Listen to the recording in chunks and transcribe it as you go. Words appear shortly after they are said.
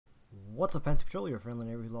What's up, Fancy Patrol? Your friendly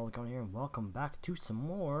neighbor Lolicon here, and welcome back to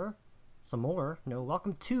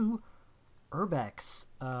welcome to Urbex,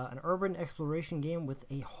 an urban exploration game with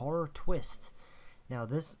a horror twist. Now,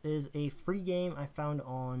 this is a free game I found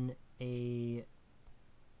on a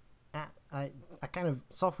kind of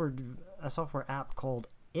software app called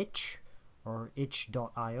Itch, or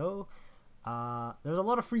itch.io. There's a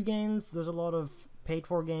lot of free games, there's a lot of paid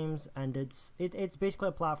for games, and it's basically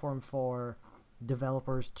a platform for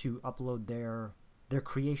developers to upload their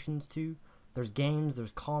creations to. There's games,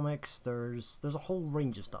 there's comics, there's a whole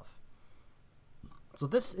range of stuff. So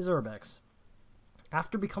this is Urbex.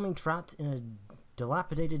 After becoming trapped in a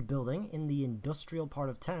dilapidated building in the industrial part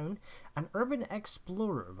of town, an urban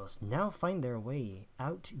explorer must now find their way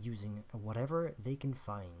out using whatever they can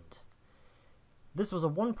find. This was a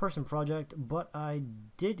one-person project, but I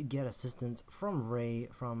did get assistance from Ray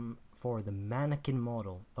for the mannequin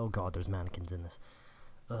model. Oh god, there's mannequins in this.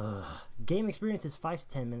 Game experience is 5 to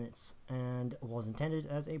 10 minutes and was intended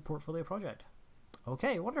as a portfolio project.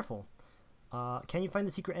 Okay, wonderful. Can you find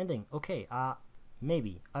the secret ending? Okay,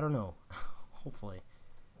 maybe. I don't know. Hopefully.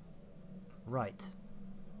 Right.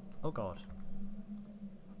 Oh god.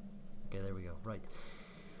 Okay, there we go. Right.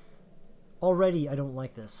 Already, I don't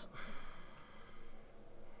like this.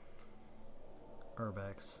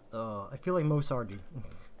 Urbex. I feel like Mosardi.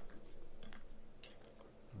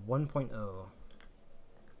 1.0.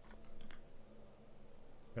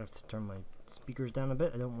 I have to turn my speakers down a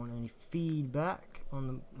bit. I don't want any feedback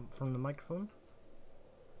from the microphone.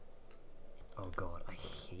 Oh god, I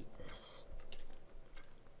hate this.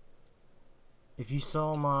 If you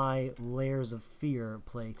saw my Layers of Fear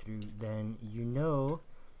playthrough, then you know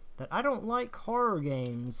that I don't like horror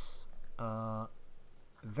games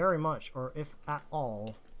very much, or if at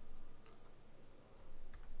all.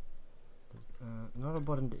 There's not a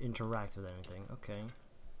button to interact with anything, okay.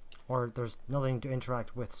 Or there's nothing to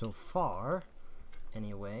interact with so far,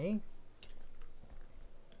 anyway.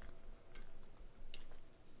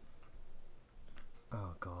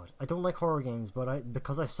 Oh god, I don't like horror games, but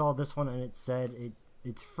because I saw this one and it said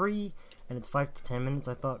it's free and it's 5 to 10 minutes,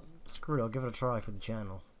 I thought, screw it, I'll give it a try for the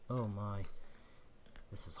channel. Oh my,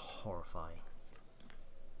 this is horrifying.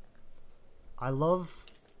 I love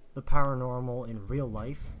the paranormal in real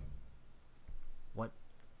life. What?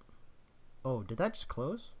 Oh, did that just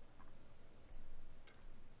close?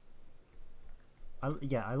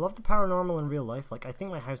 Yeah, I love the paranormal in real life. Like, I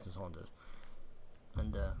think my house is haunted.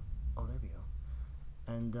 And, oh, there we go.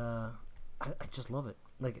 And, I just love it.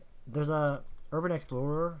 Like, there's a urban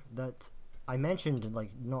explorer that I mentioned,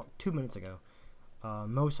 like, not 2 minutes ago.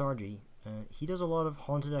 Mosardi. He does a lot of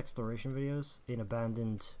haunted exploration videos in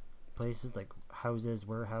abandoned places, like houses,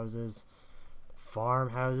 warehouses,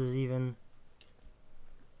 farmhouses even.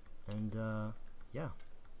 And, yeah.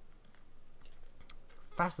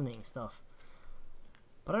 Fascinating stuff.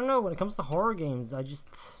 But I don't know, when it comes to horror games, I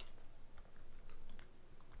just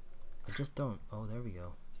don't. Oh, there we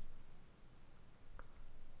go.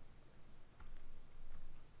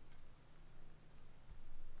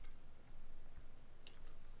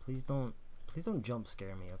 Please don't jump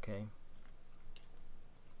scare me, okay?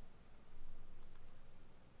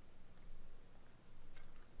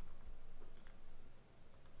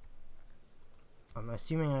 I'm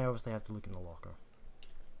assuming I obviously have to look in the locker.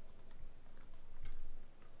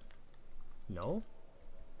 No?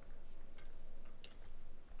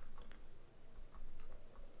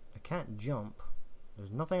 I can't jump.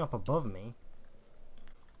 There's nothing up above me.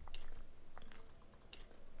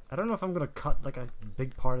 I don't know if I'm gonna cut like a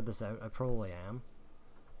big part of this out. I probably am.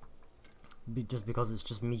 Just because it's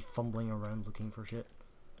just me fumbling around looking for shit.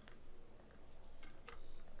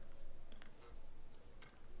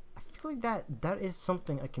 I feel like that is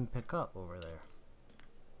something I can pick up over there.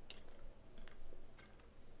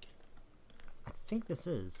 I think this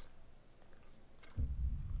is.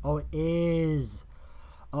 Oh, it is.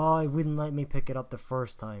 Oh, it wouldn't let me pick it up the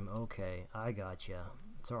first time. Okay, I gotcha.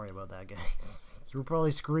 Sorry about that, guys. You were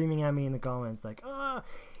probably screaming at me in the comments like, "Oh,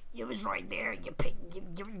 it was right there.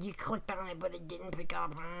 You clicked on it, but it didn't pick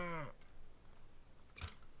up."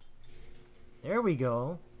 There we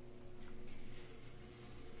go.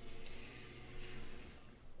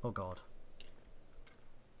 Oh god.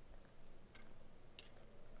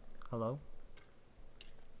 Hello?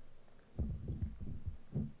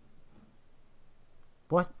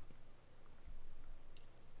 What?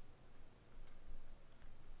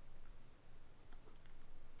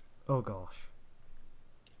 Oh gosh.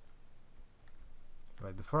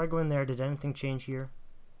 Right, before I go in there, did anything change here?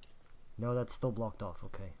 No, that's still blocked off,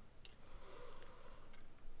 okay.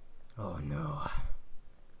 Oh no.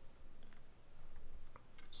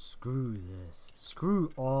 Screw this.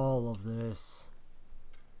 Screw all of this.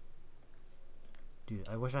 Dude,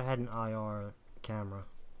 I wish I had an IR camera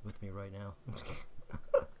with me right now.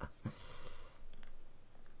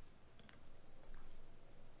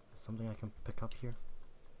 Something I can pick up here?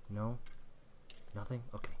 No? Nothing?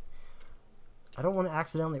 Okay. I don't want to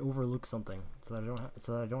accidentally overlook something, so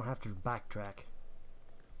that I don't have to backtrack.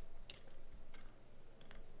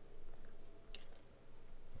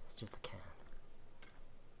 It's just a can.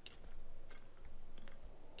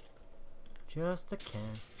 Just a can.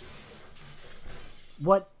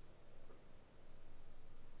 What?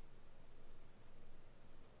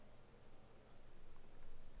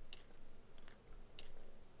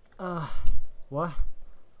 What?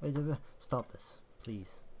 Wait, stop this,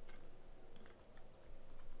 please.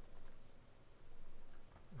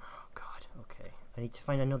 Oh God, okay. I need to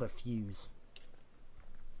find another fuse.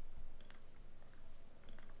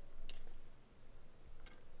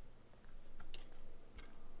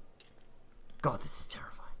 God, this is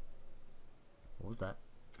terrifying. What was that?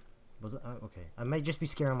 Was it? Okay. I might just be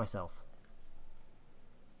scaring myself.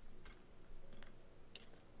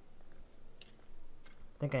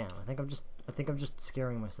 I think I am. I think I'm just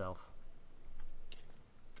scaring myself.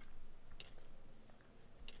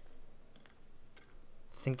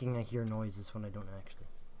 Thinking I hear noises when I don't actually.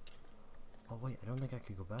 Oh wait, I don't think I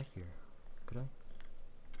could go back here. Could I?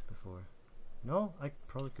 Before. No, I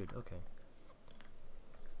probably could. Okay.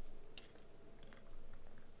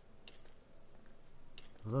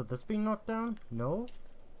 Was that this being knocked down? No?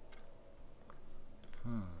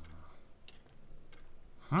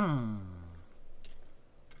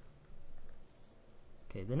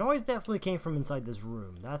 Okay, the noise definitely came from inside this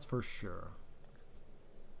room, that's for sure.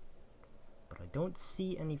 But I don't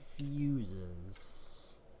see any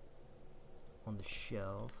fuses on the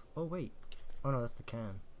shelf. Oh wait. Oh no, that's the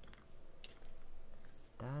can.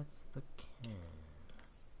 That's the can.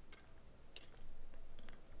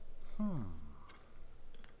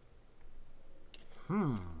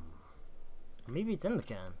 Maybe it's in the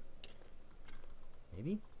can.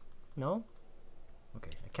 Maybe? No?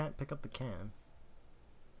 Okay, I can't pick up the can.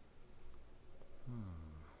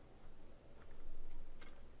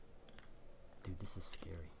 Dude, this is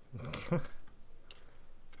scary. I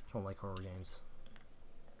don't like horror games.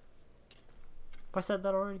 Have I said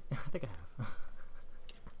that already? I think I have.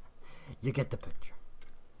 You get the picture.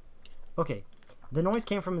 Okay, the noise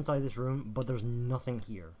came from inside this room, but there's nothing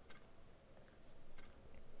here.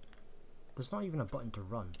 There's not even a button to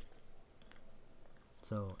run.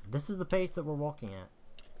 So, this is the pace that we're walking at.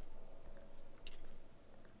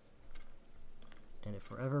 And it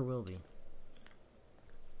forever will be.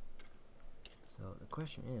 So, the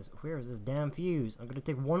question is, where is this damn fuse? I'm gonna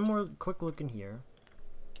take one more quick look in here.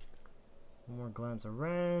 One more glance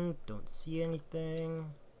around. Don't see anything.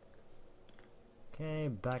 Okay,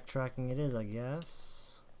 backtracking it is, I guess.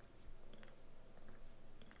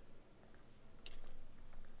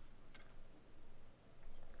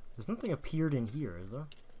 There's nothing appeared in here, is there?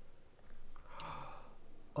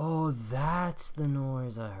 Oh, that's the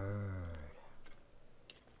noise I heard.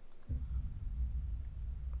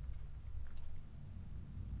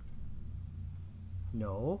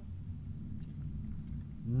 No.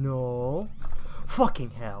 No.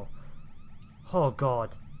 Fucking hell. Oh,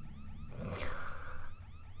 God.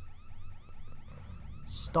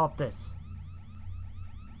 Stop this.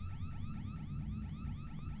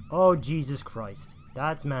 Oh, Jesus Christ.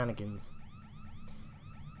 That's mannequins.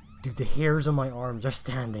 Dude, the hairs on my arms are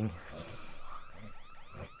standing.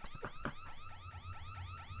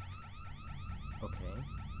 Okay.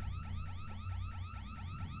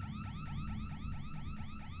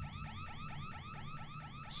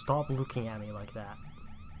 Stop looking at me like that.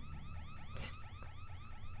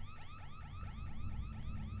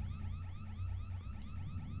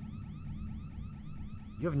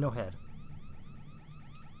 You have no head.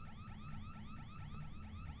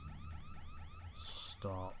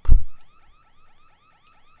 Stop.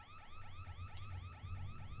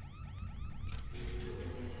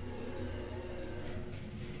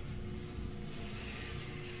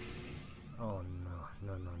 Oh no,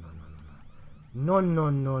 no, no, no, no, no, no, no,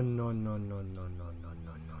 no, no, no, no, no, no, no,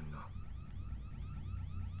 no, no, no.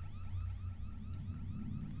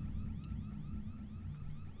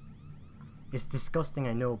 It's disgusting,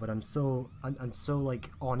 I know, but I'm so like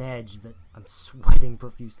on edge that I'm sweating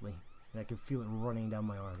profusely. I can feel it running down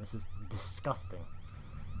my arm. This is disgusting.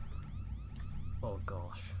 Oh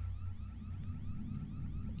gosh.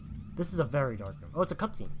 This is a very dark room. Oh, it's a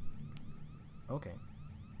cutscene. Okay.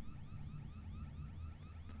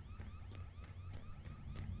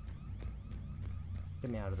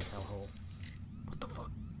 Get me out of this hellhole. What the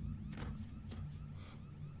fuck?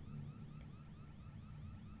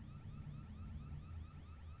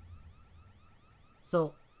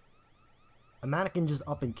 So, a mannequin just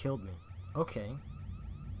up and killed me. Okay.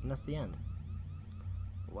 And that's the end.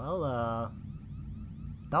 Well,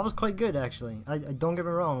 that was quite good, actually. I don't get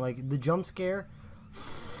me wrong, like, the jump scare,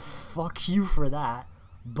 fuck you for that,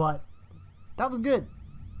 but that was good.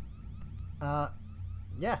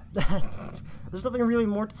 Yeah. There's nothing really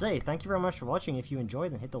more to say. Thank you very much for watching. If you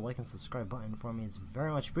enjoyed, then hit the like and subscribe button for me. It's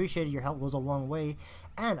very much appreciated. Your help goes a long way,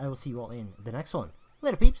 and I will see you all in the next one.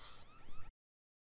 Later, peeps.